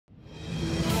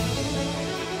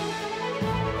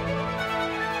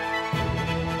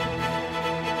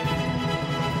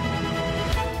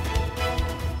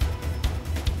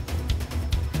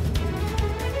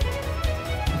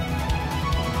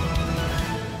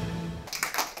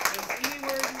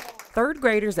Third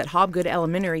graders at Hobgood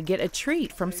Elementary get a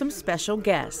treat from some special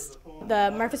guests.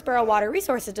 The Murfreesboro Water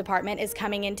Resources Department is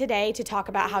coming in today to talk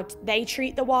about how they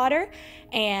treat the water,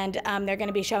 and they're going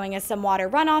to be showing us some water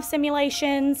runoff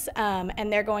simulations,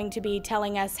 and they're going to be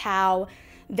telling us how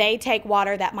they take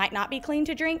water that might not be clean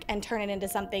to drink and turn it into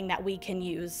something that we can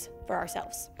use for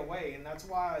ourselves.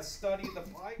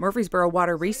 Murfreesboro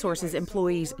Water Resources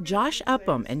employees Josh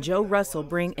Upham and Joe Russell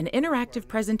bring an interactive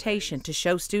presentation to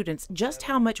show students just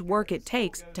how much work it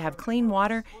takes to have clean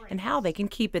water and how they can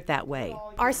keep it that way.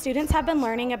 Our students have been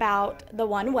learning about the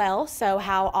one well, so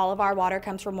how all of our water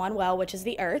comes from one well, which is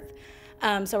the earth.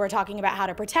 So we're talking about how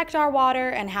to protect our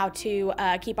water and how to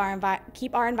keep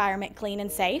our environment clean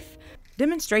and safe.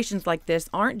 Demonstrations like this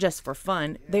aren't just for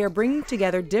fun, they are bringing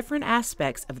together different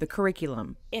aspects of the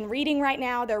curriculum. In reading right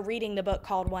now, they're reading the book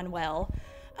called One Well.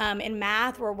 In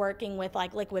math, we're working with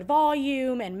like liquid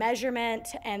volume and measurement,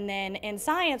 and then in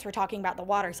science, we're talking about the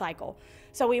water cycle.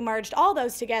 So we merged all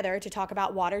those together to talk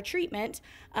about water treatment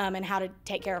and how to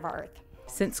take care of our earth.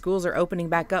 Since schools are opening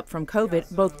back up from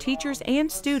COVID, both teachers and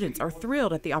students are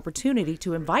thrilled at the opportunity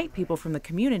to invite people from the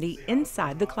community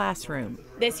inside the classroom.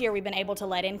 This year we've been able to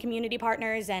let in community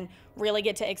partners and really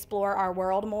get to explore our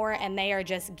world more, and they are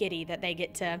just giddy that they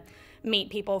get to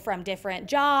meet people from different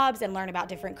jobs and learn about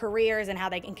different careers and how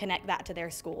they can connect that to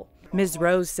their school. Ms.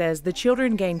 Rose says the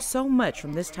children gain so much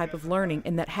from this type of learning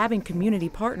and that having community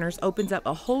partners opens up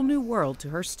a whole new world to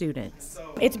her students.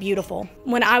 It's beautiful.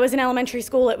 When I was in elementary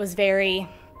school, it was very,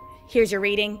 here's your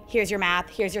reading, here's your math,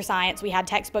 here's your science. We had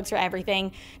textbooks for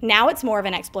everything. Now it's more of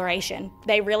an exploration.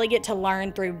 They really get to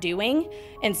learn through doing.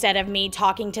 Instead of me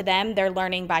talking to them, they're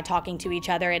learning by talking to each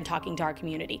other and talking to our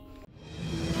community.